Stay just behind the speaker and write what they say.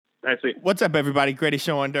That's sweet. What's up, everybody? Greatest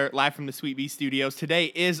show on dirt, live from the Sweet Bee Studios.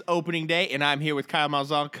 Today is opening day, and I'm here with Kyle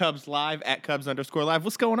Malzahn, Cubs Live at Cubs_Live.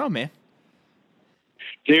 What's going on, man?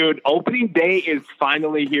 Dude, opening day is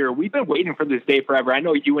finally here. We've been waiting for this day forever. I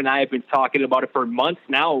know you and I have been talking about it for months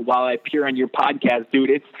now while I appear on your podcast,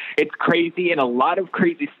 dude. It's crazy, and a lot of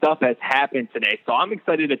crazy stuff has happened today. So I'm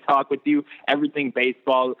excited to talk with you. Everything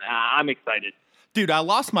baseball. I'm excited. Dude, I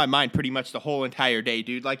lost my mind pretty much the whole entire day,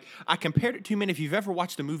 dude. Like, I compared it to, man, if you've ever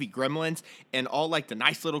watched the movie Gremlins and all, like, the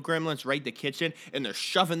nice little gremlins raid the kitchen and they're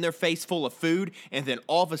shoving their face full of food and then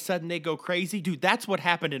all of a sudden they go crazy. Dude, that's what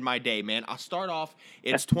happened in my day, man. I'll start off,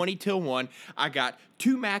 it's 20 till 1. I got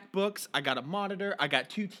 2 MacBooks, I got a monitor, I got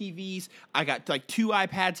 2 TVs, I got, like, 2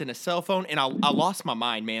 iPads and a cell phone, and I lost my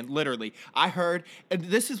mind, man, literally. I heard, and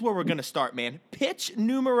this is where we're going to start, man. Pitch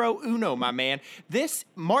numero uno, my man. This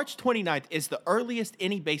March 29th is the earliest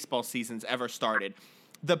any baseball season's ever started.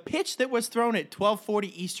 The pitch that was thrown at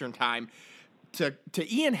 12:40 Eastern time to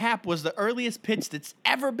Ian Happ was the earliest pitch that's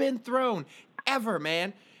ever been thrown, ever,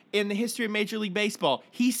 man, in the history of Major League Baseball.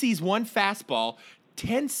 He sees one fastball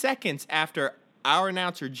 10 seconds after our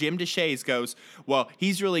announcer, Jim DeShays, goes, well,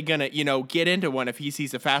 he's really going to, get into one if he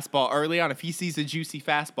sees a fastball early on, if he sees a juicy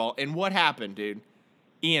fastball. And what happened, dude?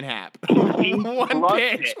 Ian Happ. One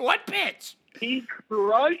pitch. He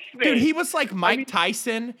crushed it. Dude, he was like Mike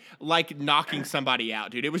Tyson, like knocking somebody out,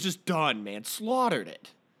 dude. It was just done, man. Slaughtered it.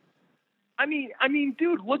 I mean,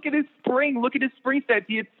 dude, look at his spring. Look at his spring stats.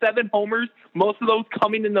 He had 7 homers, most of those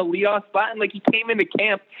coming in the leadoff spot. And, like, he came into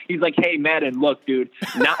camp. He's like, hey, Madden, look, dude.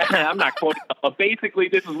 I'm not quoting, but basically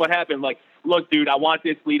this is what happened. Like, look, dude, I want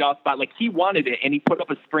this leadoff spot. Like, he wanted it, and he put up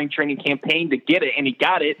a spring training campaign to get it, and he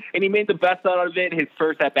got it, and he made the best out of it his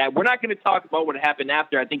first at-bat. We're not going to talk about what happened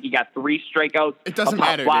after. I think he got 3 strikeouts. It doesn't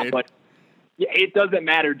matter, dude. But yeah, it doesn't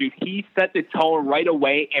matter, dude. He set the tone right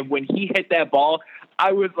away, and when he hit that ball,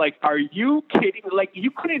 I was like, "Are you kidding?" Like, you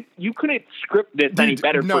couldn't script this any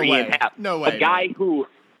better for Ian Happ. No way. A guy who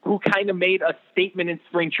kind of made a statement in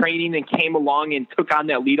spring training and came along and took on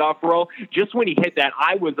that leadoff role. Just when he hit that,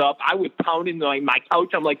 I was up. I was pounding like my couch.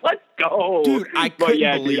 I'm like, "Let's go, dude!" I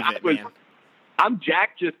couldn't believe it, man. I'm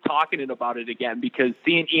jacked just talking about it again because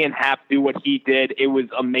seeing Ian Happ do what he did, it was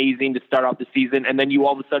amazing to start off the season, and then you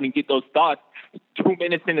all of a sudden get those thoughts 2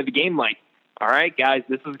 minutes into the game, like, all right, guys,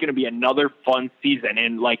 this is going to be another fun season.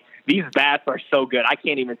 And, like, these bats are so good. I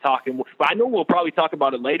can't even talk. But I know we'll probably talk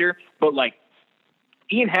about it later, but, like,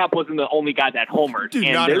 Ian Happ wasn't the only guy that homered. Dude,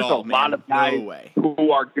 and not there's at all, a lot of guys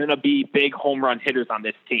who are going to be big home run hitters on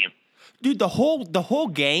this team. Dude, the whole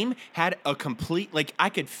game had a complete, like, I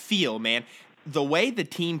could feel, man, the way the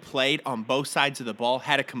team played on both sides of the ball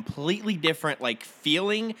had a completely different, like,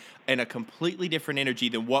 feeling and a completely different energy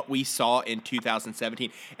than what we saw in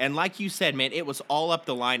 2017. And like you said, man, it was all up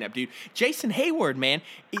the lineup, dude. Jason Hayward, man,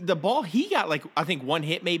 the ball, he got, like, I think 1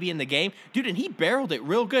 hit maybe in the game. Dude, and he barreled it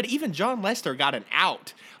real good. Even John Lester got an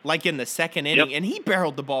out, like, in the second inning, and he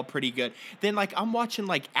barreled the ball pretty good. Then, like, I'm watching,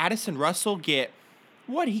 like, Addison Russell get,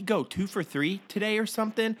 what did he go, 2 for 3 today or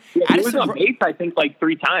something? Yeah, he was on base, I think, like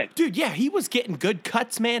 3 times. Dude, yeah, he was getting good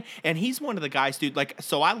cuts, man. And he's one of the guys, dude. Like,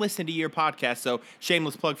 so I listened to your podcast. So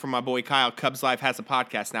shameless plug for my boy Kyle. Cubs Live has a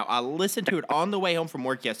podcast now. I listened to it on the way home from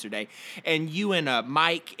work yesterday. And you and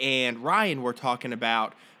Mike and Ryan were talking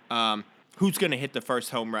about who's going to hit the first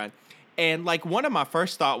home run. And, like, one of my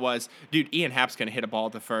first thought was, dude, Ian Happ's going to hit a ball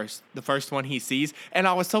the first one he sees. And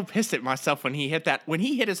I was so pissed at myself when he hit that. When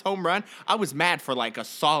he hit his home run, I was mad for, like, a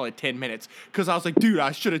solid 10 minutes. Because I was like, dude,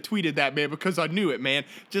 I should have tweeted that, man, because I knew it, man.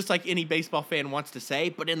 Just like any baseball fan wants to say.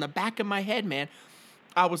 But in the back of my head, man,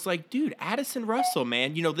 I was like, dude, Addison Russell,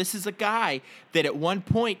 man. This is a guy that at one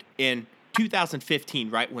point in 2015,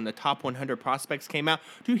 right, when the top 100 prospects came out,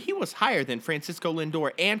 dude, he was higher than Francisco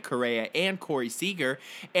Lindor and Correa and Corey Seager,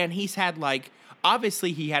 and he's had, like,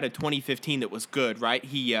 obviously he had a 2015 that was good, right?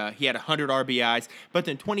 He had 100 RBIs, but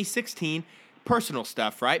then 2016, personal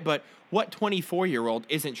stuff, right? But what 24-year-old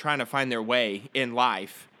isn't trying to find their way in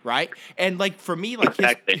life, right? And, like, for me, like,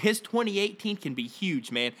 his 2018 can be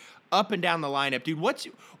huge, man. Up and down the lineup, dude. What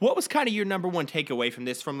was kind of your number one takeaway from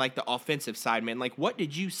this, from, like, the offensive side, man? Like, what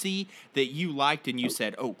did you see that you liked and you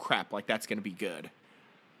said, oh, crap, like, that's going to be good?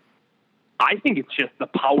 I think it's just the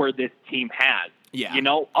power this team has. Yeah.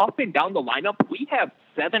 Up and down the lineup, we have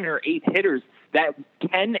 7 or 8 hitters that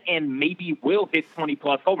can and maybe will hit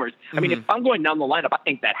 20-plus homers. Mm-hmm. I mean, if I'm going down the lineup, I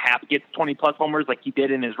think that Happ gets 20-plus homers like he did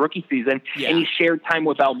in his rookie season, and he shared time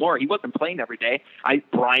with Almora. He wasn't playing every day.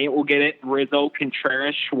 Bryant will get it, Rizzo,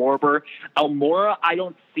 Contreras, Schwarber. Almora, I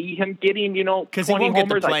don't see him getting, 20 homers. Because he won't get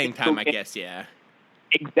the playing time, I guess, yeah.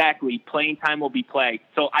 Exactly. Playing time will be play.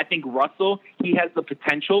 So I think Russell, he has the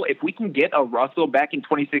potential. If we can get a Russell back in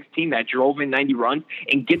 2016 that drove in 90 runs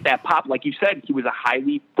and get that pop, like you said, he was a high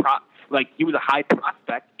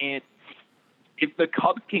prospect. And if the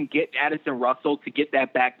Cubs can get Addison Russell to get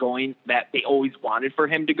that back going that they always wanted for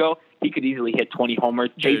him to go, he could easily hit 20 homers.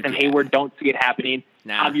 Jason Hayward, don't see it happening.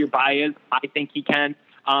 Nah. Javier Baez, I think he can.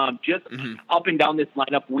 Just up and down this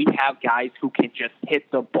lineup, we have guys who can just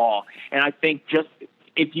hit the ball. And I think just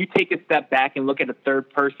if you take a step back and look at a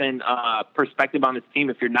third-person perspective on this team,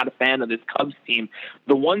 if you're not a fan of this Cubs team,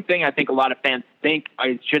 the one thing I think a lot of fans think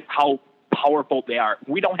is just how powerful they are.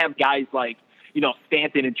 We don't have guys like,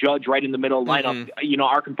 Stanton and Judge right in the middle of the lineup.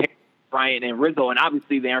 Our competitors, Bryant and Rizzo, and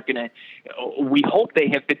obviously they aren't going to – we hope they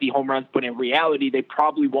hit 50 home runs, but in reality they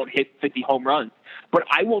probably won't hit 50 home runs. But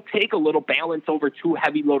I will take a little balance over two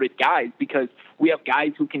heavy-loaded guys because we have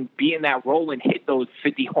guys who can be in that role and hit those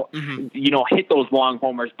 50, hit those long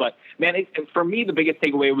homers. But, man, for me, the biggest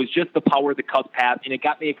takeaway was just the power the Cubs have, and it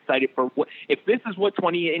got me excited for if this is what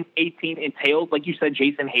 2018 entails. Like you said,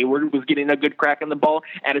 Jason Hayward was getting a good crack on the ball.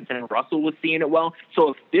 Addison Russell was seeing it well. So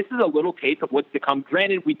if this is a little taste of what's to come,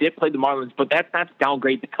 granted, we did play the Marlins, but that's not to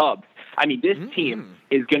downgrade the Cubs. I mean, this team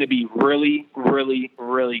is going to be really, really,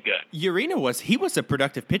 really good. Urena was a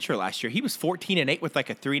productive pitcher last year. He was 14-8 with like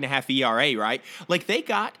a 3.5 ERA, right? Like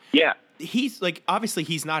he's like, obviously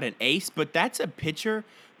he's not an ace, but that's a pitcher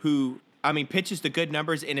who, pitches the good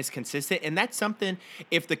numbers and is consistent. And that's something,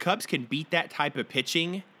 if the Cubs can beat that type of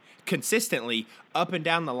pitching consistently up and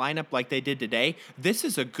down the lineup like they did today, this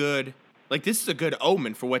is a good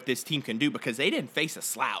omen for what this team can do because they didn't face a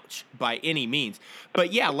slouch by any means.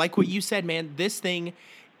 But yeah, like what you said, man, this thing,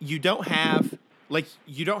 you don't have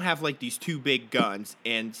these two big guns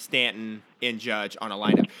and Stanton and Judge on a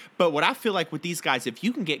lineup. But what I feel like with these guys, if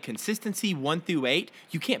you can get consistency 1 through 8,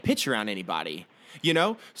 you can't pitch around anybody.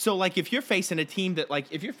 So like if you're facing a team that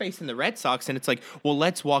if you're facing the Red Sox and it's like, well,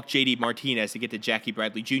 let's walk JD Martinez to get to Jackie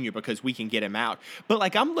Bradley Jr. because we can get him out. But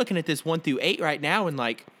like I'm looking at this 1 through 8 right now and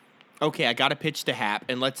like, okay, I got to pitch to Hap,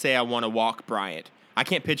 and let's say I want to walk Bryant. I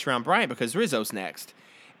can't pitch around Bryant because Rizzo's next.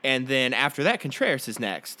 And then after that, Contreras is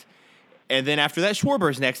next. And then after that,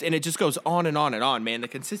 Schwarber's next. And it just goes on and on and on, man. The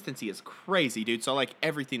consistency is crazy, dude. So I like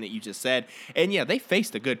everything that you just said. And, yeah, they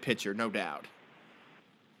faced a good pitcher, no doubt.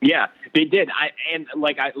 Yeah, they did.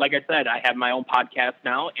 Like I said, I have my own podcast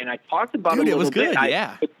now, and I talked about it a little bit. It was good,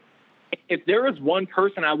 yeah. If there was one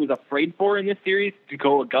person I was afraid for in this series to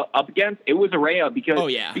go up against, it was Arraez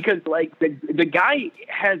because like the guy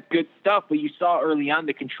has good stuff, but you saw early on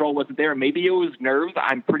the control wasn't there. Maybe it was nerves.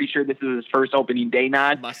 I'm pretty sure this is his first opening day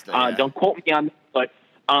nod. Don't quote me on that, but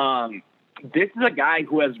this is a guy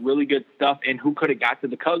who has really good stuff and who could have got to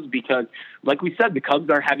the Cubs because, like we said, the Cubs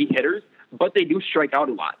are heavy hitters, but they do strike out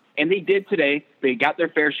a lot, and they did today. They got their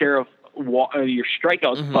fair share of your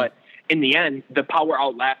strikeouts, but in the end, the power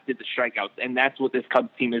outlasted the strikeouts, and that's what this Cubs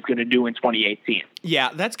team is going to do in 2018. Yeah,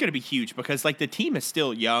 that's going to be huge because, like, the team is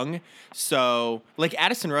still young. So, like,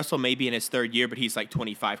 Addison Russell may be in his third year, but he's, like,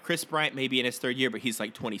 25. Chris Bryant may be in his third year, but he's,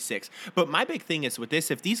 like, 26. But my big thing is with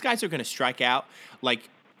this, if these guys are going to strike out, like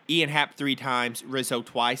Ian Happ 3 times, Rizzo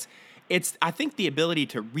twice, it's, I think, the ability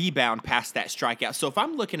to rebound past that strikeout. So if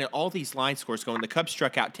I'm looking at all these line scores going, the Cubs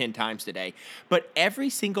struck out 10 times today, but every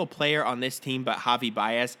single player on this team but Javi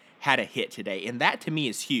Baez had a hit today, and that to me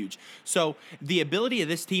is huge. So the ability of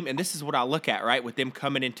this team, and this is what I look at, right, with them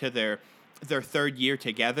coming into their third year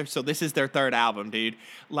together. So this is their third album, dude.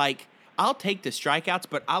 Like, I'll take the strikeouts,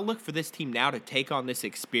 but I'll look for this team now to take on this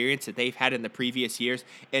experience that they've had in the previous years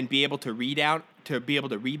and be able to rebound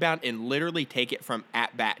and literally take it from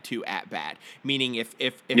at-bat to at-bat. Meaning if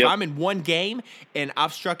I'm in one game and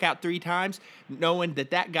I've struck out 3 times, knowing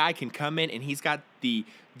that guy can come in and he's got the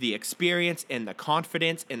experience and the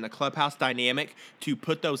confidence and the clubhouse dynamic to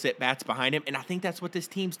put those at-bats behind him. And I think that's what this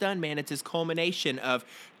team's done, man. It's this culmination of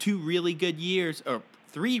 2 really good years or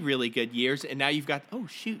 3 really good years, and now you've got,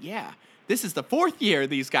 this is the 4th year of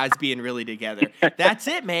these guys being really together. That's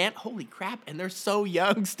it, man. Holy crap, and they're so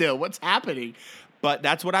young still. What's happening? But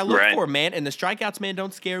that's what I look for, man. And the strikeouts, man,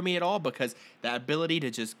 don't scare me at all because the ability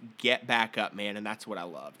to just get back up, man, and that's what I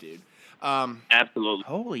love, dude. Absolutely.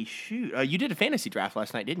 Holy shoot. You did a fantasy draft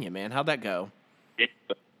last night, didn't you, man? How'd that go? It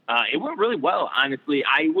went really well, honestly.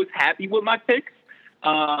 I was happy with my picks.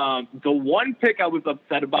 The one pick I was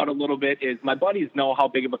upset about a little bit is my buddies know how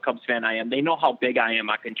big of a Cubs fan I am. They know how big I am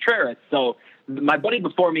on Contreras. So my buddy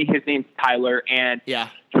before me, his name's Tyler, and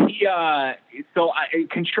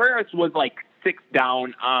Contreras was like 6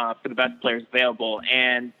 down for the best players available,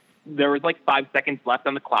 and there was like 5 seconds left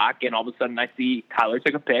on the clock, and all of a sudden I see Kyler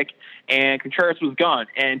took a pick, and Contreras was gone.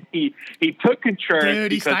 And he took Contreras Dude,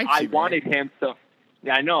 because I wanted him to.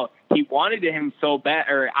 Yeah, I know. He wanted him so bad,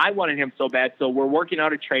 or I wanted him so bad. So we're working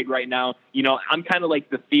out a trade right now. You know, I'm kind of like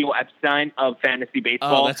the Theo Epstein of fantasy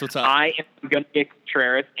baseball. Oh, that's what's up. I am gonna get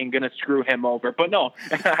Contreras and gonna screw him over. But no,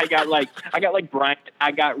 I got like Bryant,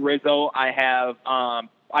 I got Rizzo, I have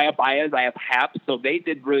Baez, I have Happ, so they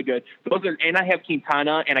did really good. And I have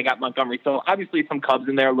Quintana, and I got Montgomery. So obviously some Cubs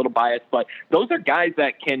in there, a little biased, but those are guys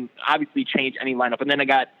that can obviously change any lineup. And then I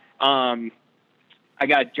got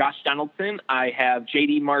Josh Donaldson. I have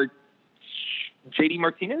JD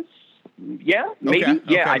Martinez. Yeah, maybe. Okay,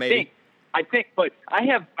 yeah, maybe. I think. But I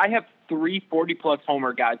have 3 40-plus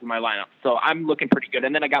homer guys in my lineup, so I'm looking pretty good.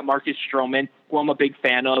 And then I got Marcus Stroman, who I'm a big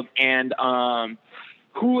fan of, and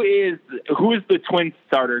who is the Twins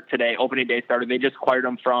starter today? Opening day starter. They just acquired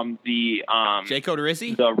him from the Jake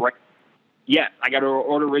Odorizzi. Yes, I got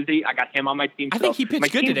Odorizzi. I got him on my team. I think he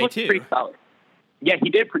pitched good today too. Pretty solid. Yeah,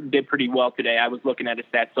 he did pretty well today. I was looking at his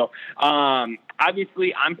stats. So,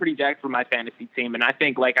 obviously, I'm pretty jacked for my fantasy team. And I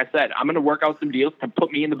think, like I said, I'm going to work out some deals to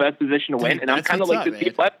put me in the best position to win. And I'm kind of like the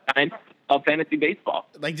Steve Epstein of fantasy baseball.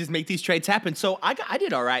 Like, just make these trades happen. So, I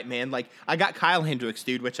did all right, man. Like, I got Kyle Hendricks,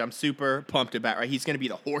 dude, which I'm super pumped about, right? He's going to be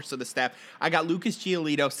the horse of the staff. I got Lucas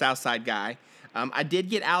Giolito, Southside guy. I did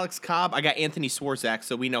get Alex Cobb. I got Anthony Swarzak,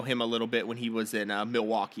 so we know him a little bit when he was in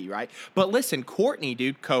Milwaukee, right? But listen, Courtney,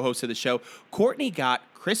 dude, co-host of the show, Courtney got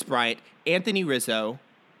Chris Bryant, Anthony Rizzo,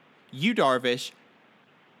 Yu Darvish,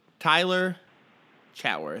 Tyler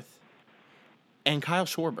Chatworth, and Kyle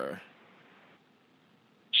Schwarber.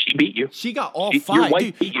 She beat you. She got all Your 5, wife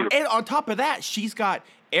dude. beat you. And on top of that, she's got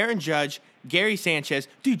Aaron Judge, Gary Sanchez.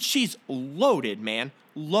 Dude, she's loaded, man.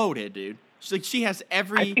 Loaded, dude. She has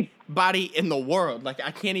everybody in the world. Like, I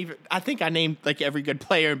think I named, like, every good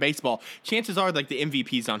player in baseball. Chances are, like, the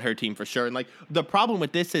MVP's on her team for sure. And, like, the problem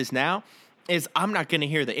with this is I'm not going to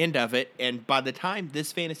hear the end of it. And by the time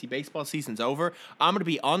this fantasy baseball season's over, I'm going to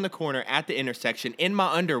be on the corner at the intersection in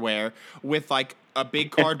my underwear with, like, a big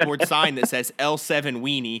cardboard sign that says L7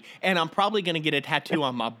 Weenie. And I'm probably going to get a tattoo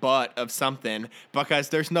on my butt of something because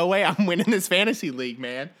there's no way I'm winning this fantasy league,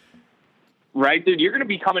 man. Right, dude, you're going to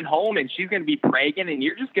be coming home, and she's going to be pregnant, and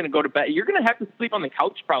you're just going to go to bed. You're going to have to sleep on the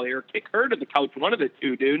couch probably, or kick her to the couch, one of the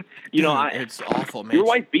two, dude. It's awful, man. Your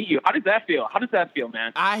wife beat you. How does that feel?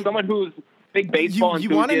 Man? Someone who's big baseball you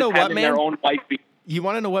want to know what, man? Their own wife beat. You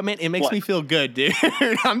want to know what, man? It makes me feel good, dude.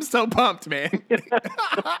 I'm so pumped, man.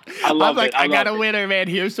 I love it. I got a winner, man.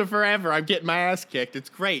 Here's to forever. I'm getting my ass kicked. It's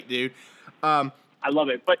great, dude. I love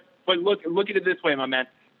it. But look at it this way, my man.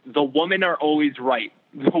 The women are always right.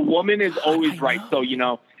 The woman is always right. So,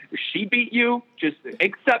 if she beat you, just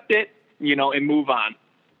accept it, and move on.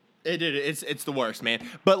 It's the worst, man.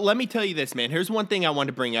 But let me tell you this, man. Here's one thing I want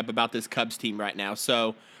to bring up about this Cubs team right now.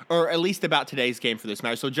 So, or at least about today's game for this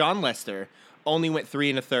matter. So, John Lester only went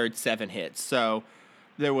 3 1/3, 7 hits. So,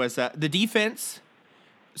 there was the defense.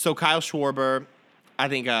 So, Kyle Schwarber, I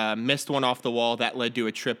think, missed one off the wall that led to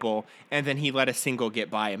a triple, and then he let a single get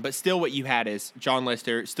by him. But still, what you had is John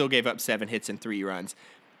Lester still gave up 7 hits and 3 runs.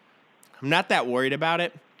 I'm not that worried about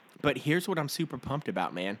it, but here's what I'm super pumped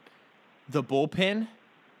about, man. The bullpen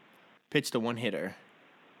pitched a 1-hitter.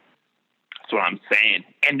 That's what I'm saying.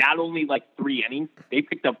 And not only like 3 innings, they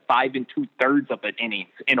picked up 5 2/3 of an innings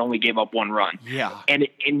and only gave up 1 run. Yeah. And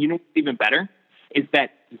you know what's even better is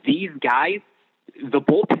that these guys, the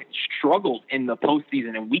bullpen struggled in the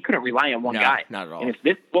postseason, and we couldn't rely on one guy. Not at all. And if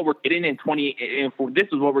this is what we're getting in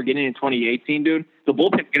 2018, dude, the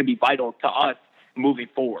bullpen's going to be vital to us moving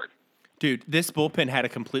forward. Dude, this bullpen had a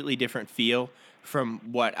completely different feel from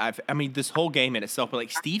what this whole game in itself. But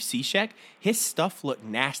like Steve Cishek, his stuff looked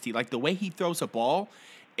nasty. Like the way he throws a ball,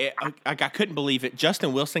 I couldn't believe it.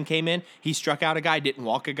 Justin Wilson came in. He struck out a guy, didn't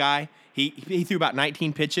walk a guy. He threw about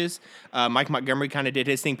 19 pitches. Mike Montgomery kind of did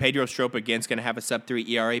his thing. Pedro Strop again's going to have a sub-3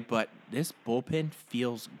 ERA, but this bullpen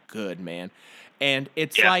feels good, man. And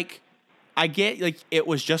it's like, I get like it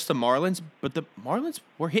was just the Marlins, but the Marlins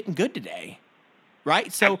were hitting good today,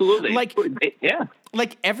 right? So absolutely, like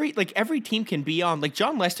every team can be on. Like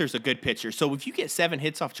John Lester's a good pitcher, so if you get 7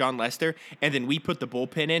 hits off John Lester, and then we put the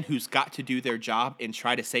bullpen in, who's got to do their job and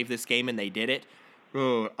try to save this game, and they did it.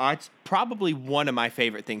 It's probably one of my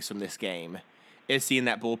favorite things from this game is seeing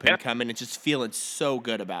that bullpen come in and just feeling so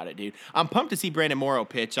good about it, dude. I'm pumped to see Brandon Morrow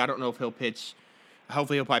pitch. I don't know if he'll pitch.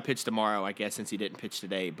 Hopefully he'll probably pitch tomorrow, I guess, since he didn't pitch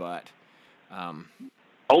today. But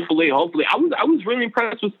Hopefully. I was really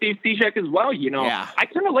impressed with Steve Cishek as well. Yeah. I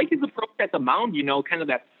kind of like his approach at the mound. Kind of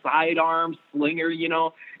that sidearm slinger.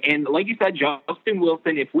 And like you said, Justin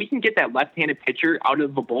Wilson. If we can get that left-handed pitcher out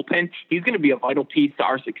of the bullpen, he's going to be a vital piece to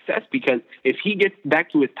our success. Because if he gets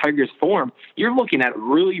back to his Tigers form, you're looking at a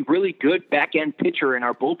really, really good back-end pitcher in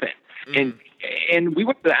our bullpen. And we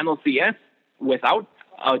went to the NLCS without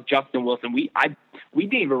Justin Wilson. We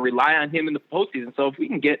didn't even rely on him in the postseason. So if we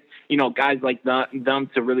can get, guys like them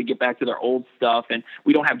to really get back to their old stuff, and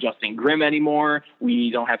we don't have Justin Grimm anymore, we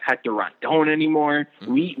don't have Hector Rondon anymore.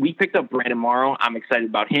 We picked up Brandon Morrow. I'm excited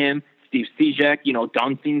about him. Steve Cishek,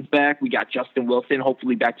 Dunston's back. We got Justin Wilson,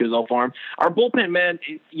 hopefully back to his old form. Our bullpen, man,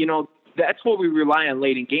 that's what we rely on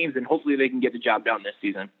late in games, and hopefully they can get the job done this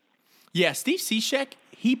season. Yeah, Steve Cishek,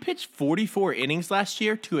 he pitched 44 innings last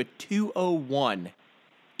year to a 2.01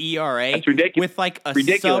 ERA. That's ridiculous. With like a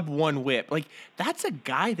sub-1 whip. Like, that's a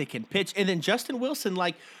guy that can pitch. And then Justin Wilson,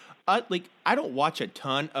 I don't watch a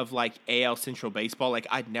ton of like AL Central baseball. Like,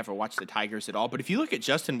 I'd never watched the Tigers at all. But if you look at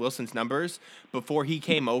Justin Wilson's numbers before he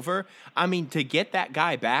came over, I mean, to get that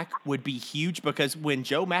guy back would be huge, because when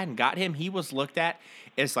Joe Madden got him, he was looked at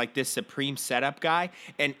as like this supreme setup guy.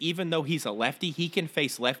 And even though he's a lefty, he can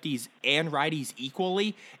face lefties and righties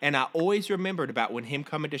equally. And I always remembered about when him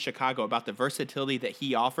coming to Chicago, about the versatility that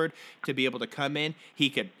he offered to be able to come in. He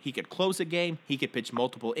could close a game, he could pitch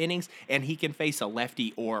multiple innings, and he can face a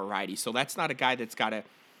lefty or a righty. So that's not a guy that's got to,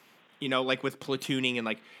 like with platooning and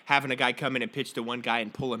like having a guy come in and pitch to one guy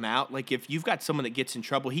and pull him out. Like, if you've got someone that gets in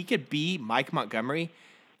trouble, he could be Mike Montgomery,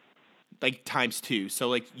 like ×2. So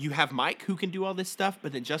like you have Mike who can do all this stuff,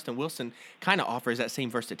 but then Justin Wilson kind of offers that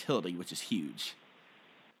same versatility, which is huge.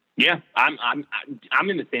 Yeah, I'm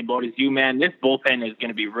in the same boat as you, man. This bullpen is going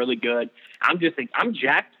to be really good. I'm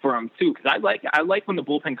jacked for him too, because I like when the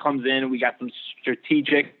bullpen comes in and we got some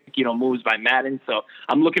strategic, moves by Madden. So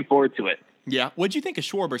I'm looking forward to it. Yeah. What'd you think of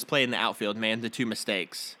Schwarber's play in the outfield, man? The 2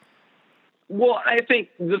 mistakes. Well, I think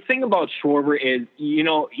the thing about Schwarber is,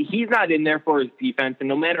 he's not in there for his defense, and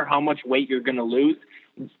no matter how much weight you're going to lose,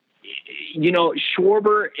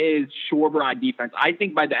 Schwarber is Schwarber on defense. I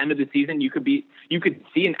think by the end of the season, you could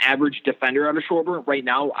see an average defender out of Schwarber. Right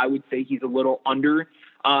now, I would say he's a little under,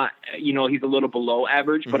 he's a little below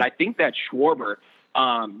average, but I think that Schwarber,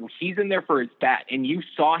 he's in there for his bat, and you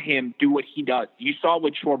saw him do what he does. You saw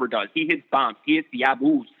what Schwarber does. He hits bombs. He hits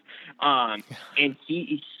yaboos. And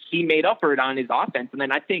he made up for it on his offense. And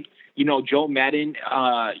then I think, Joe Madden,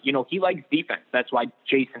 he likes defense. That's why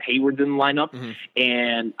Jason Hayward's in the lineup.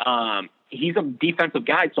 And he's a defensive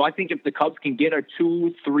guy. So I think if the Cubs can get a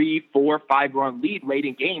 2, 3, 4, 5 run lead late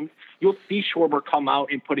in games, you'll see Schwarber come out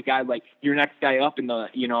and put a guy like your next guy up in the,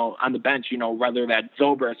 on the bench, whether that's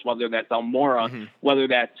Zobrist, whether that's Almora, whether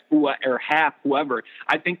that's whoever.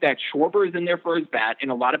 I think that Schwarber is in there for his bat, and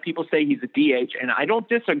a lot of people say he's a DH, and I don't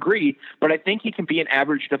disagree, but I think he can be an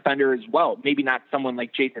average defender as well. Maybe not someone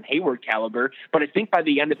like Jason Hayward caliber, but I think by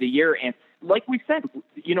the end of the year, and like we said,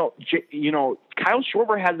 Kyle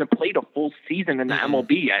Schwarber hasn't played a full season in the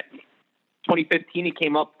MLB yet. 2015, he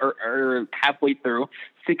came up or halfway through.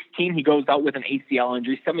 16, he goes out with an ACL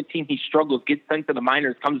injury. 17, he struggles, gets sent to the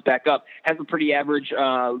minors, comes back up, has a pretty average,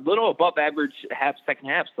 little above average second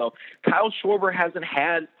half. So Kyle Schwarber hasn't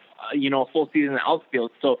had, a full season in the outfield.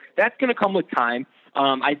 So that's going to come with time.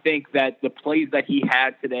 I think that the plays that he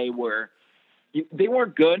had today they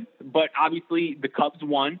weren't good, but obviously the Cubs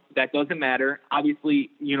won. That doesn't matter. Obviously,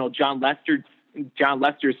 John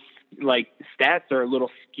Lester's like stats are a little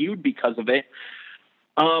skewed because of it.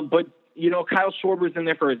 But Kyle Schwarber's in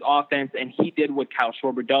there for his offense, and he did what Kyle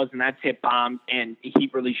Schwarber does, and that's hit bombs, and he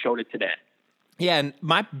really showed it today. Yeah, and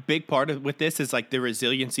my big part with this is like the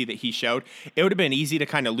resiliency that he showed. It would have been easy to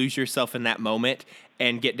kind of lose yourself in that moment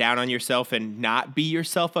and get down on yourself and not be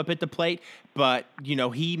yourself up at the plate. But,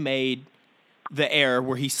 he made the error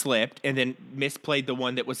where he slipped and then misplayed the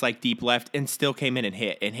one that was like deep left and still came in and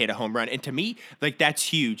hit a home run. And to me, like, that's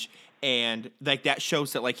huge. And like that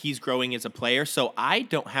shows that like he's growing as a player. So I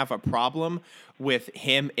don't have a problem with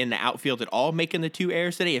him in the outfield at all making the 2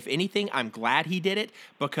 errors today. If anything, I'm glad he did it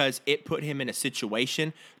because it put him in a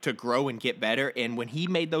situation to grow and get better. And when he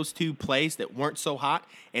made those 2 plays that weren't so hot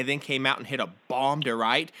and then came out and hit a bomb to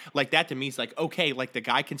right, like that to me is like, okay, like the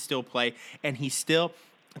guy can still play, and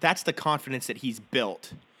that's the confidence that he's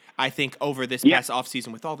built, I think, over this past offseason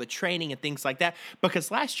with all the training and things like that. Because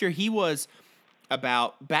last year he was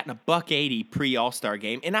about batting $180 pre-All-Star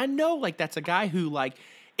game. And I know, like, that's a guy who, like,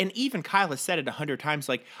 and even Kyle has said it 100 times,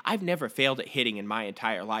 like, I've never failed at hitting in my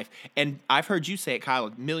entire life. And I've heard you say it, Kyle,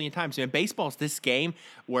 a million times. Man, baseball's this game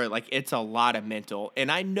where, like, it's a lot of mental.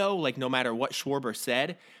 And I know, like, no matter what Schwarber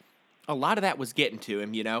said, a lot of that was getting to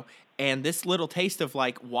him, and this little taste of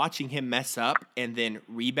like watching him mess up and then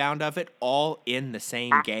rebound of it all in the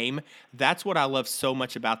same game. That's what I love so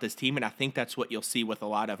much about this team. And I think that's what you'll see with a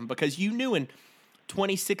lot of them, because you knew in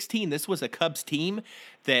 2016, this was a Cubs team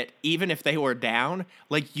that even if they were down,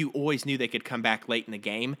 like you always knew they could come back late in the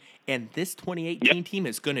game. And this 2018 team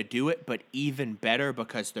is going to do it, but even better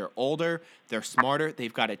because they're older, they're smarter,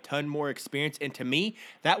 they've got a ton more experience. And to me,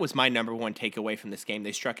 that was my number one takeaway from this game.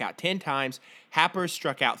 They struck out 10 times. Happers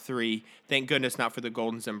struck out 3. Thank goodness not for the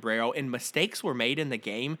Golden Sombrero. And mistakes were made in the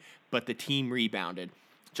game, but the team rebounded.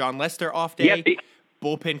 John Lester off day.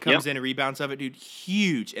 Bullpen comes in and rebounds of it, dude.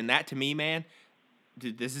 Huge. And that to me, man,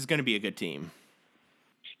 dude, this is going to be a good team.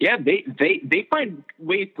 Yeah, they find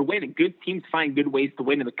ways to win, and good teams find good ways to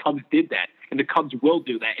win, and the Cubs did that, and the Cubs will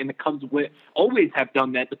do that, and the Cubs always have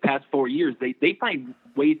done that the past 4 years. They find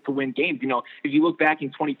ways to win games. If you look back in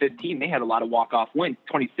 2015, they had a lot of walk-off wins.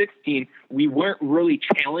 2016, we weren't really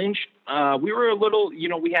challenged. We were a little,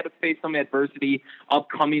 we had to face some adversity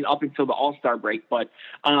upcoming up until the All-Star break. But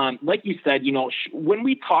like you said, when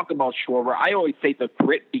we talk about Schwarber, I always say the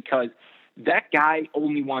grit, because that guy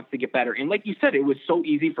only wants to get better. And like you said, it was so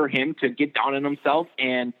easy for him to get down on himself,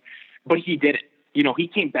 but he did it. He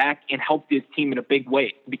came back and helped his team in a big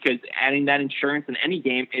way, because adding that insurance in any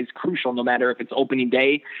game is crucial, no matter if it's opening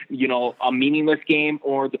day, a meaningless game,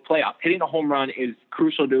 or the playoffs. Hitting a home run is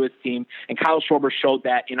crucial to his team, and Kyle Schwarber showed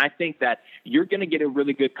that. And I think that you're going to get a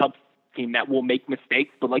really good Cubs team that will make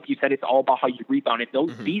mistakes, but like you said, it's all about how you rebound.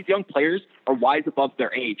 If these young players are wise above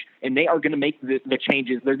their age, and they are going to make the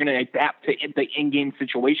changes, they're going to adapt to the in-game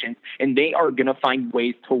situations, and they are going to find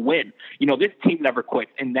ways to win. This team never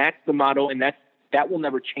quits, and that's the motto, and that will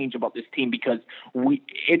never change about this team, because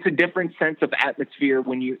it's a different sense of atmosphere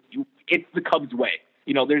when it's the Cubs way.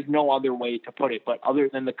 There's no other way to put it, but other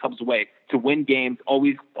than the Cubs way, to win games,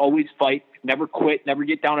 always fight, never quit, never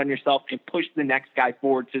get down on yourself, and push the next guy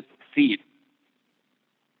forward to succeed.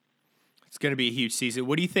 It's going to be a huge season.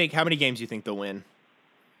 What do you think? How many games do you think they'll win?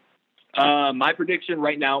 My prediction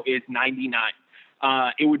right now is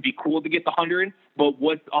 99. It would be cool to get the 100, but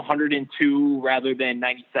what's 102 rather than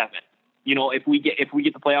 97? If we get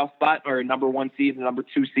the playoff spot, or number 1 seed and number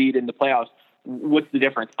 2 seed in the playoffs, what's the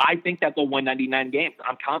difference? I think that they'll win 99 games.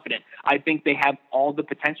 I'm confident. I think they have all the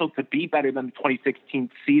potential to be better than the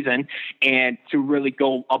 2016 season, and to really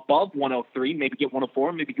go above 103, maybe get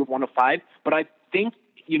 104, maybe get 105. But I think,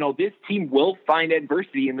 this team will find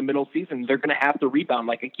adversity in the middle season. They're going to have to rebound,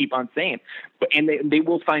 like I keep on saying, and they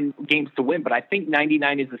will find games to win. But I think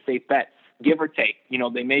 99 is a safe bet, give or take.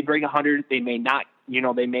 They may break 100, they may not.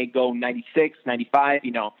 They may go 96, 95.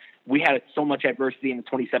 We had so much adversity in the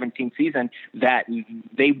 2017 season that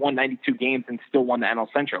they won 92 games and still won the NL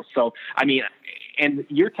Central. So, and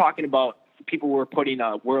you're talking about people were putting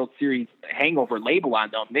a World Series hangover label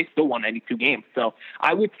on them. They still won 92 games. So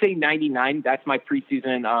I would say 99. That's my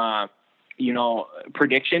preseason,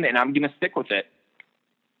 prediction, and I'm going to stick with it.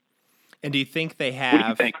 And do you think they have... What do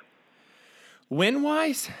you think?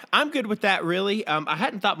 Win-wise, I'm good with that, really. I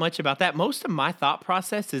hadn't thought much about that. Most of my thought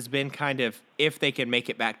process has been kind of if they can make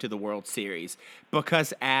it back to the World Series.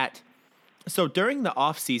 Because so during the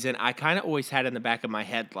offseason, I kind of always had in the back of my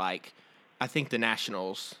head, like, I think the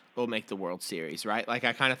Nationals will make the World Series, right? Like,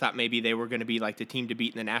 I kind of thought maybe they were going to be, like, the team to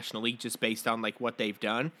beat in the National League just based on, like, what they've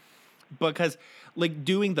done. Because, like,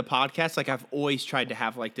 doing the podcast, like, I've always tried to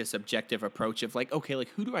have, like, this objective approach of, like, okay, like,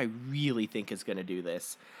 who do I really think is going to do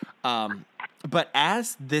this? But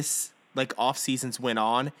as this, like, off seasons went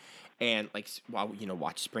on, and, like, while,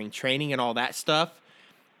 watch spring training and all that stuff,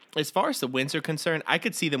 as far as the wins are concerned, I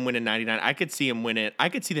could see them winning 99. I could see them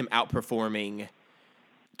outperforming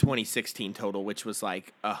 2016 total, which was,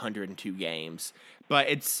 like, 102 games. But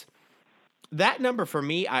it's that number for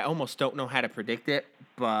me, I almost don't know how to predict it,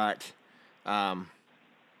 but I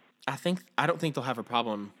don't think they'll have a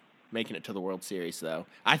problem making it to the World Series, though.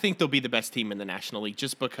 I think they'll be the best team in the National League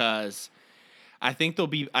just because I think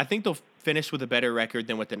they'll finish with a better record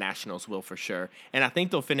than what the Nationals will for sure. And I think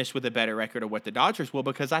they'll finish with a better record of what the Dodgers will,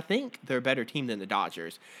 because I think they're a better team than the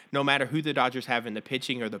Dodgers. No matter who the Dodgers have in the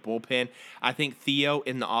pitching or the bullpen, I think Theo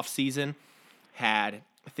in the offseason had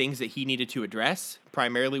things that he needed to address,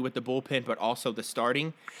 primarily with the bullpen, but also the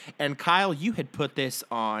starting. And Kyle, you had put this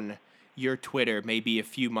on your Twitter maybe a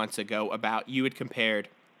few months ago about you had compared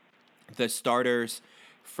the starters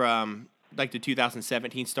from like the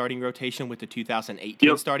 2017 starting rotation with the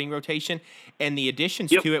 2018 starting rotation, and the additions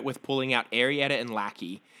to it with pulling out Arrieta and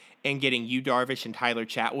Lackey and getting Yu Darvish and Tyler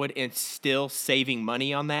Chatwood and still saving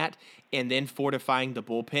money on that and then fortifying the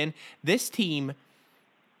bullpen. This team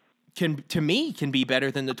can be better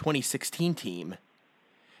than the 2016 team.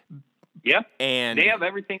 Yeah, And they have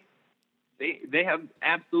everything. They have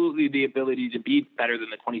absolutely the ability to be better than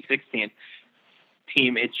the 2016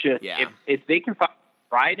 team. It's just if they can find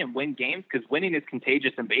pride and win games, because winning is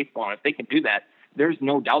contagious in baseball, and if they can do that, there's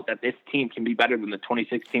no doubt that this team can be better than the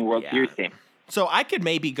 2016 World Series team. So I could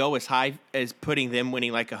maybe go as high as putting them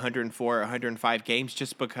winning like 104 or 105 games,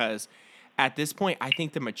 just because at this point I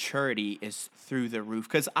think the maturity is through the roof.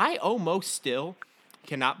 Because I almost still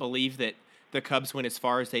cannot believe that the Cubs went as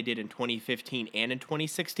far as they did in 2015 and in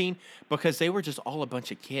 2016, because they were just all a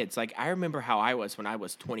bunch of kids. Like, I remember how I was when I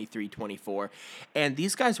was 23, 24, and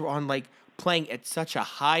these guys were on like playing at such a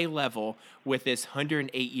high level with this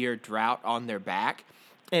 108-year drought on their back.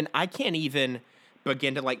 And I can't even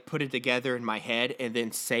begin to like put it together in my head and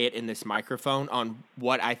then say it in this microphone on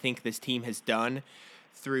what I think this team has done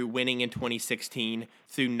through winning in 2016,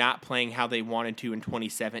 through not playing how they wanted to in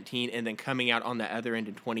 2017, and then coming out on the other end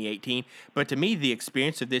in 2018. But to me, the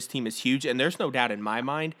experience of this team is huge, and there's no doubt in my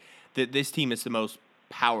mind that this team is the most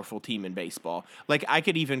powerful team in baseball. Like, I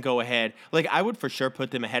could even go ahead, like, I would for sure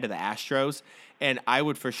put them ahead of the Astros, and I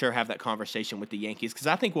would for sure have that conversation with the Yankees, because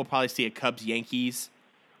I think we'll probably see a Cubs-Yankees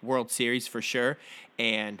World Series for sure,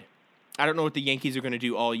 and I don't know what the Yankees are going to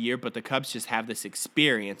do all year, but the Cubs just have this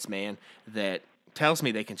experience, man, that tells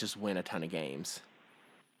me they can just win a ton of games.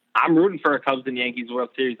 I'm rooting for a Cubs and Yankees World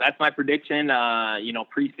Series. That's my prediction,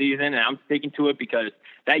 preseason, and I'm sticking to it because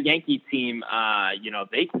that Yankee team,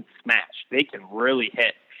 they can smash. They can really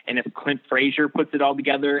hit. And if Clint Frazier puts it all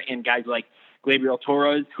together, and guys like Gleyber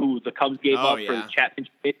Torres, who the Cubs gave up for the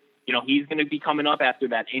championship, he's going to be coming up after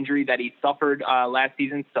that injury that he suffered last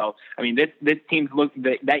season. So, I mean, this team's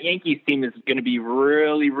that Yankees team is going to be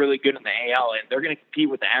really, really good in the AL, and they're going to compete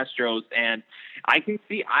with the Astros. And I can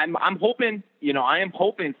see, I'm hoping, I am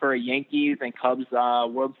hoping for a Yankees and Cubs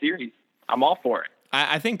World Series. I'm all for it.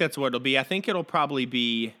 I think that's what it'll be. I think it'll probably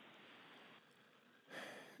be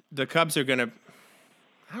the Cubs are going to,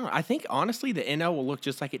 I don't know. I think, honestly, the NL will look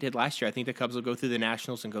just like it did last year. I think the Cubs will go through the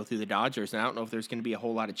Nationals and go through the Dodgers, and I don't know if there's going to be a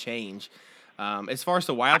whole lot of change. As far as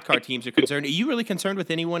the wild card teams are concerned, are you really concerned with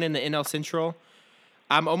anyone in the NL Central?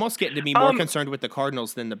 I'm almost getting to be more concerned with the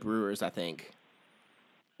Cardinals than the Brewers, I think.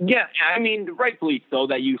 Yeah, I mean, rightfully so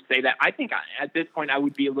that you say that. I think at this point I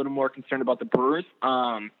would be a little more concerned about the Brewers.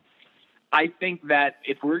 I think that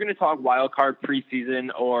if we're going to talk wild card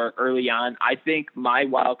preseason or early on, I think my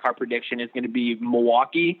wild card prediction is going to be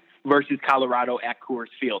Milwaukee versus Colorado at Coors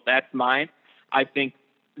Field. That's mine. I think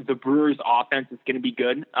the Brewers' offense is going to be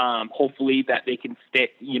good. Hopefully that they can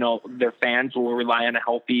stick, their fans will rely on a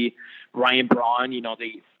healthy Ryan Braun.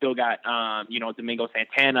 They still got, Domingo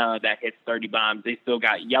Santana that hits 30 bombs. They still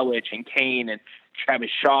got Yelich and Kane and Travis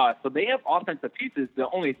Shaw. So they have offensive pieces. The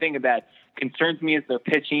only thing that concerns me is their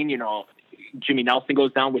pitching. Jimmy Nelson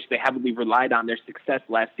goes down, which they heavily relied on their success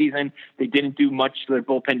last season. They didn't do much to their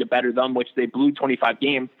bullpen to better them, which they blew 25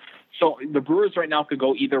 games. So the Brewers right now could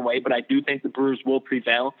go either way, but I do think the Brewers will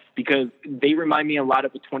prevail because they remind me a lot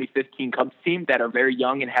of the 2015 Cubs team that are very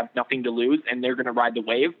young and have nothing to lose, and they're going to ride the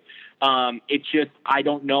wave. It's just I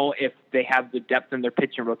don't know if they have the depth in their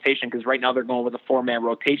pitching rotation because right now they're going with a 4-man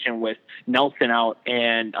rotation with Nelson out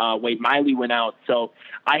and Wade Miley went out. So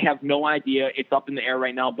I have no idea. It's up in the air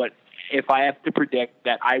right now, but if I have to predict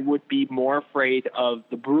that I would be more afraid of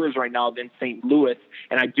the Brewers right now than St. Louis.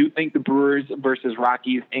 And I do think the Brewers versus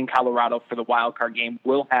Rockies in Colorado for the wild card game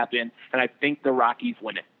will happen. And I think the Rockies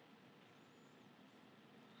win it.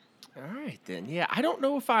 All right, then. Yeah, I don't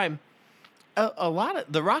know if I'm a lot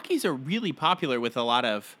of the Rockies are really popular with a lot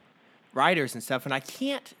of writers and stuff. And I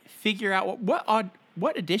can't figure out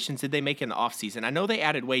what additions did they make in the offseason? I know they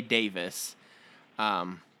added Wade Davis.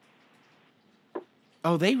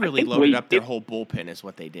 They really loaded up their whole bullpen is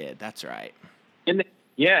what they did. That's right. And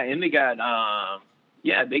they got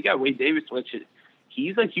they got Wade Davis, which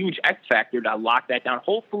he's a huge X factor to lock that down.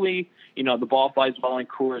 Hopefully, the ball flies well in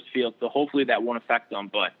Coors Field, so hopefully that won't affect them.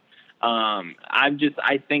 But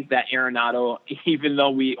I think that Arenado, even though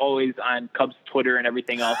we always on Cubs Twitter and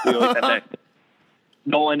everything else, we always have that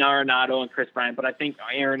Nolan Arenado and Chris Bryant, but I think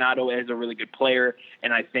Arenado is a really good player,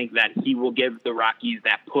 and I think that he will give the Rockies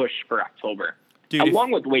that push for October. Dude,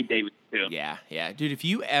 along with Wade Davis, too. Yeah. Dude, if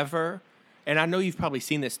you ever, and I know you've probably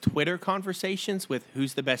seen this Twitter conversations with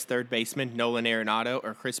who's the best third baseman, Nolan Arenado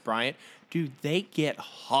or Chris Bryant, dude, they get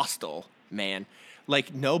hostile, man.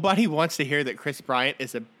 Like, nobody wants to hear that Chris Bryant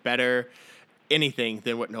is a better anything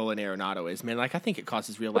than what Nolan Arenado is, man. Like, I think it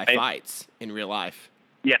causes real-life fights in real life.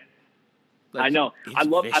 Yeah. Like, I know. I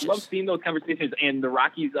love seeing those conversations, and the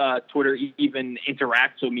Rockies Twitter even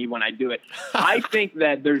interacts with me when I do it. I think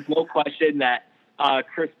that there's no question that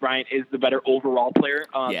Chris Bryant is the better overall player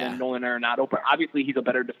than Nolan Arenado. But obviously, he's a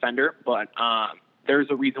better defender. But there's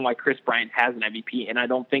a reason why Chris Bryant has an MVP, and I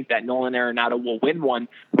don't think that Nolan Arenado will win one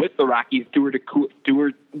with the Rockies.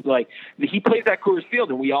 Stewart, like he plays at Coors Field,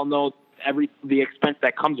 and we all know the expense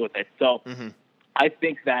that comes with it. So I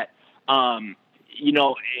think that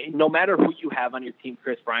no matter who you have on your team,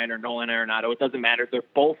 Chris Bryant or Nolan Arenado, it doesn't matter. They're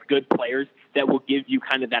both good players that will give you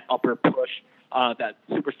kind of that upper push, that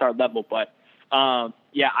superstar level. But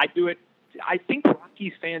I do it. I think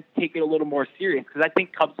Rockies fans take it a little more serious because I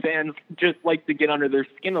think Cubs fans just like to get under their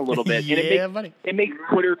skin a little bit. And it makes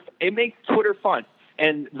Twitter fun.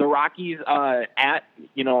 And the Rockies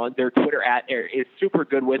their Twitter is super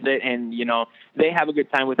good with it, and they have a good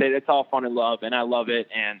time with it. It's all fun and love, and I love it,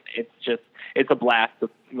 and it's a blast to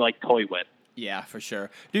toy with. Yeah, for sure,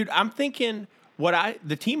 dude. I'm thinking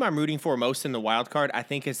the team I'm rooting for most in the wild card, I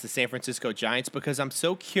think, is the San Francisco Giants because I'm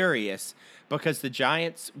so curious. Because the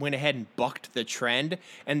Giants went ahead and bucked the trend,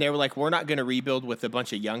 and they were like, we're not going to rebuild with a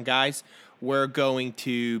bunch of young guys. We're going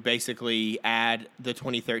to basically add the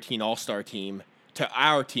 2013 All-Star team to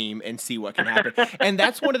our team and see what can happen. And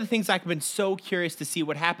that's one of the things I've been so curious to see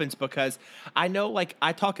what happens because I know,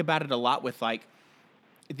 I talk about it a lot with,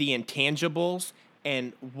 the intangibles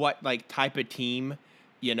and what, type of team,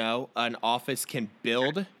 an office can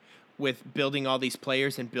build with building all these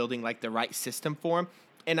players and building, the right system for them.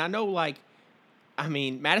 And I know,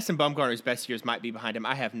 Madison Bumgarner's best years might be behind him.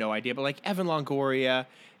 I have no idea. But, Evan Longoria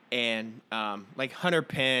and, Hunter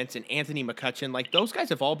Pence and Anthony McCutchen, those guys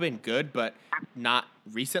have all been good, but not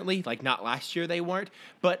recently. Not last year they weren't.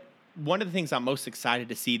 But one of the things I'm most excited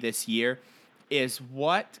to see this year is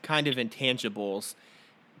what kind of intangibles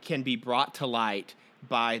can be brought to light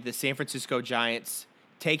by the San Francisco Giants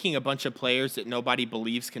taking a bunch of players that nobody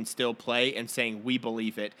believes can still play and saying, we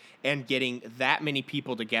believe it, and getting that many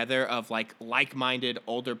people together of like-minded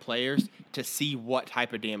older players to see what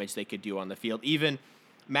type of damage they could do on the field. Even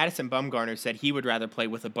Madison Bumgarner said he would rather play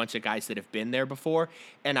with a bunch of guys that have been there before.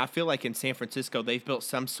 And I feel like in San Francisco, they've built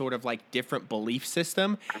some sort of different belief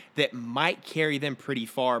system that might carry them pretty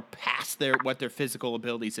far past what their physical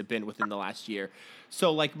abilities have been within the last year.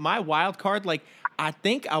 So my wild card, I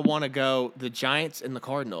think I want to go the Giants and the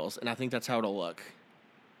Cardinals, and I think that's how it'll look.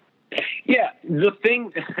 Yeah, the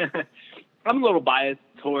thing, I'm a little biased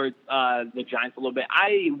towards the Giants a little bit.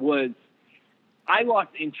 I lost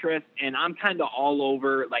interest, and I'm kind of all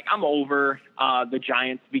over. I'm over the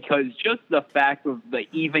Giants because just the fact of the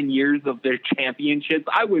even years of their championships,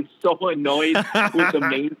 I was so annoyed with the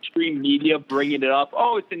mainstream media bringing it up.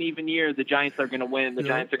 Oh, it's an even year. The Giants are going to win. The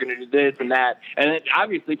Giants are going to do this and that. And then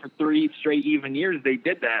obviously for 3 straight even years, they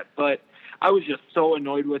did that. But I was just so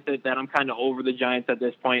annoyed with it that I'm kind of over the Giants at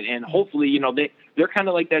this point. And hopefully, they're kind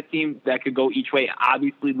of like that team that could go each way.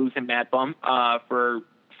 Obviously, losing Matt Bum for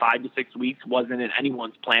 5 to 6 weeks wasn't in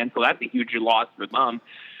anyone's plan, so that's a huge loss for them.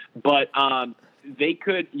 But they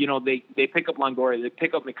could, they pick up Longoria, they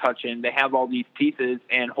pick up McCutchen, they have all these pieces,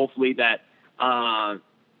 and hopefully that,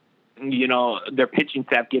 their pitching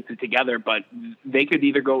staff gets it together. But they could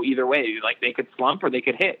either go either way. They could slump or they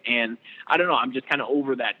could hit. And I don't know. I'm just kind of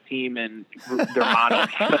over that team and their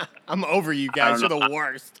motto. I'm over you guys. You're the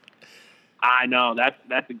worst. I know.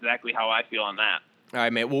 That's exactly how I feel on that. All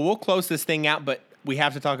right, man. Well, we'll close this thing out, but we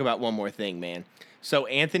have to talk about one more thing, man. So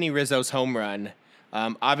Anthony Rizzo's home run,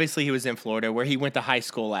 obviously he was in Florida, where he went to high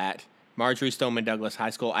school at, Marjorie Stoneman Douglas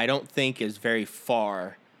High School, I don't think is very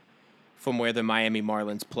far from where the Miami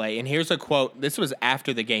Marlins play. And here's a quote. This was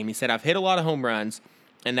after the game. He said, "I've hit a lot of home runs,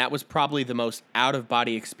 and that was probably the most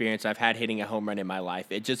out-of-body experience I've had hitting a home run in my life.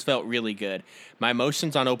 It just felt really good. My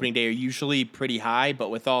emotions on opening day are usually pretty high,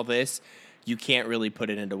 but with all this, you can't really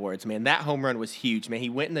put it into words." Man, that home run was huge, man. He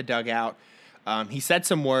went in the dugout. He said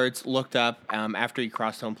some words, looked up after he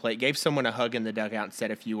crossed home plate, gave someone a hug in the dugout and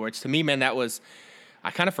said a few words. To me, man, that was –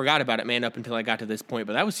 I kind of forgot about it, man, up until I got to this point.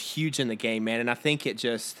 But that was huge in the game, man. And I think it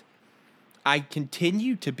just – I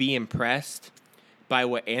continue to be impressed by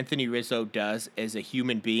what Anthony Rizzo does as a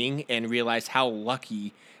human being and realize how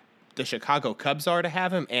lucky the Chicago Cubs are to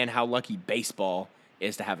have him and how lucky baseball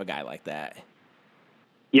is to have a guy like that.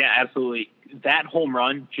 Yeah, absolutely. That home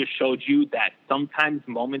run just showed you that sometimes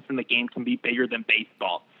moments in the game can be bigger than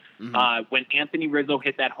baseball. Mm-hmm. When Anthony Rizzo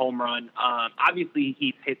hit that home run, obviously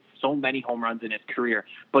he's hit so many home runs in his career,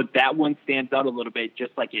 but that one stands out a little bit,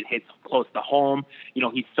 just like it hits close to home.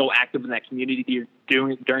 He's so active in that community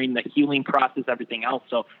during the healing process, everything else.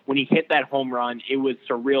 So when he hit that home run, it was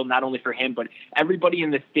surreal, not only for him, but everybody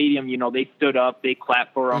in the stadium. You know, they stood up, they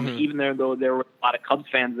clapped for him. Even though there were a lot of Cubs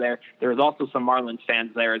fans there was also some Marlins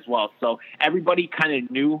fans there as well. So everybody kind of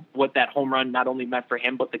knew what that home run not only meant for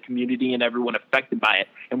him, but the community and everyone affected by it.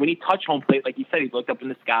 And when he touched home plate, like you said, he looked up in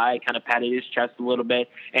the sky, kind of patted his chest a little bit,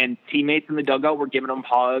 and teammates in the dugout were giving him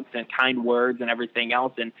hugs and kind words and everything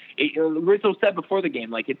else. And Rizzo said before the game,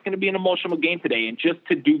 like, it's going to be an emotional game today. And just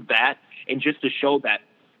to do that and just to show that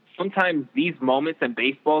sometimes these moments in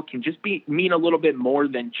baseball can just mean a little bit more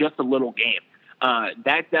than just a little game.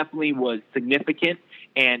 That definitely was significant,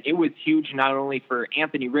 and it was huge not only for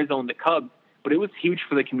Anthony Rizzo and the Cubs, but it was huge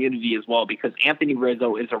for the community as well, because Anthony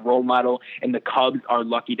Rizzo is a role model, and the Cubs are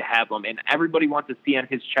lucky to have him. And everybody wants to see on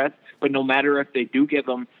his chest, but no matter if they do give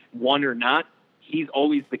him one or not, he's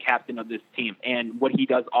always the captain of this team. And what he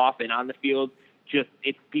does off and on the field,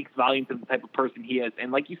 it speaks volumes to the type of person he is.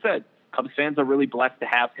 And like you said, Cubs fans are really blessed to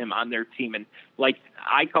have him on their team. And like,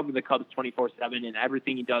 I cover the Cubs 24/7, and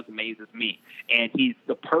everything he does amazes me. And he's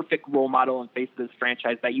the perfect role model and face of this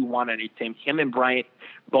franchise that you want on your team. Him and Bryant,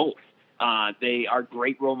 both. They are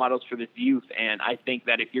great role models for this youth. And I think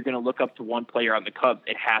that if you're going to look up to one player on the Cubs,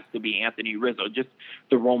 it has to be Anthony Rizzo, just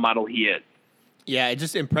the role model he is. Yeah, it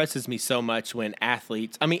just impresses me so much when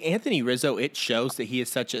athletes, Anthony Rizzo, it shows that he is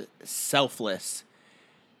such a selfless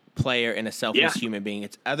player and a selfless human being.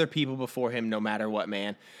 It's other people before him, no matter what,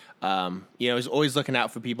 man. He's always looking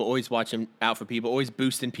out for people, always watching out for people, always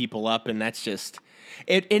boosting people up. And that's just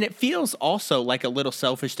it. And it feels also like a little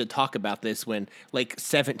selfish to talk about this when like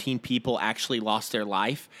 17 people actually lost their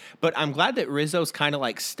life. But I'm glad that Rizzo's kind of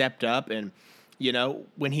like stepped up, and, you know,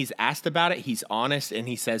 when he's asked about it, he's honest and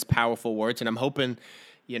he says powerful words. And I'm hoping,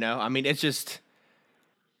 it's just,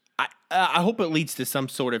 I hope it leads to some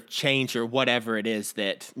sort of change or whatever it is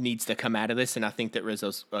that needs to come out of this. And I think that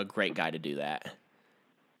Rizzo's a great guy to do that.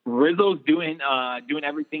 Rizzo's doing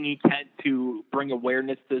everything he can to bring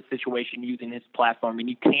awareness to the situation using his platform, and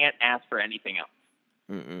you can't ask for anything else.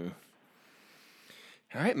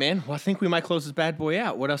 All right, man. Well, I think we might close this bad boy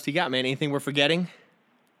out. What else do you got, man? Anything we're forgetting?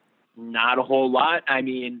 Not a whole lot.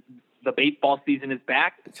 The baseball season is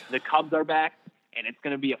back. The Cubs are back. And it's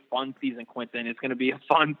going to be a fun season, Quentin. It's going to be a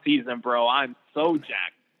fun season, bro. I'm so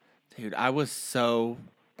jacked. Dude, I was so,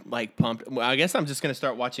 pumped. Well, I guess I'm just going to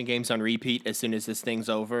start watching games on repeat as soon as this thing's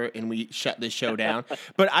over and we shut this show down.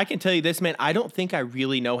 But I can tell you this, man, I don't think I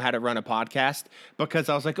really know how to run a podcast, because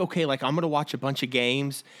I was like, okay, I'm going to watch a bunch of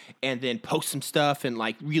games and then post some stuff and,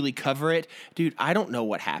 really cover it. Dude, I don't know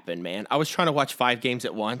what happened, man. I was trying to watch 5 games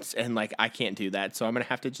at once, and, I can't do that. So I'm going to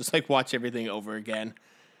have to just, watch everything over again.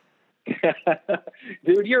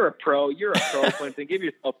 Dude, you're a pro, Quentin. Give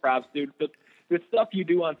yourself props, dude. The stuff you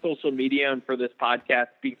do on social media and for this podcast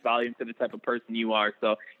speaks volumes to the type of person you are.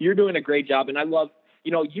 So you're doing a great job. And I love,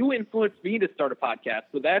 you influenced me to start a podcast.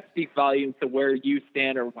 So that speaks volumes to where you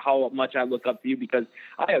stand or how much I look up to you, because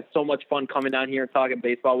I have so much fun coming down here and talking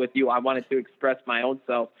baseball with you. I wanted to express my own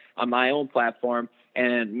self on my own platform.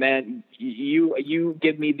 And man, you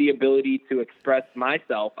give me the ability to express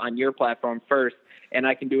myself on your platform first, and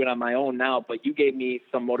I can do it on my own now. But you gave me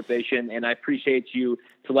some motivation, and I appreciate you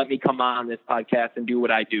to let me come on this podcast and do what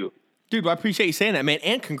I do. Dude, well, I appreciate you saying that, man.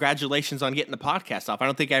 And congratulations on getting the podcast off. I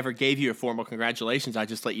don't think I ever gave you a formal congratulations. I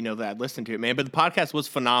just let you know that I'd listened to it, man. But the podcast was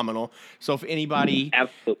phenomenal. So if anybody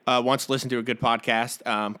wants to listen to a good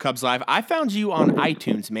podcast, Cubs Live, I found you on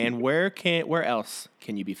iTunes, man. Where else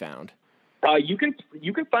can you be found? You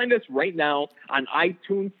can find us right now on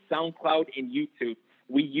iTunes, SoundCloud, and YouTube.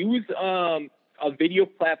 We use a video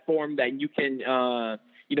platform that you can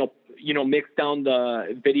mix down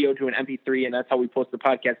the video to an MP3, and that's how we post the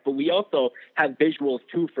podcast. But we also have visuals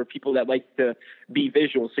too for people that like to be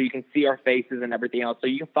visual, so you can see our faces and everything else. So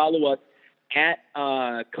you can follow us at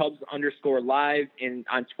Cubs_Live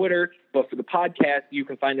on Twitter. But for the podcast, you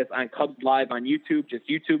can find us on Cubs Live on YouTube. Just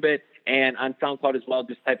YouTube it. And on SoundCloud as well,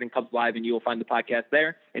 just type in Cubs Live and you will find the podcast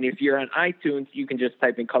there. And if you're on iTunes, you can just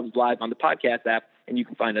type in Cubs Live on the podcast app and you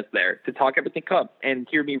can find us there to talk everything Cubs and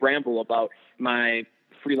hear me ramble about my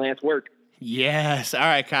freelance work. Yes. All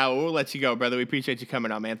right, Kyle, we'll let you go, brother. We appreciate you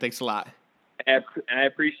coming on, man. Thanks a lot. I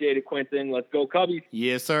appreciate it, Quentin. Let's go, Cubbies.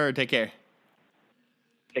 Yes, sir. Take care.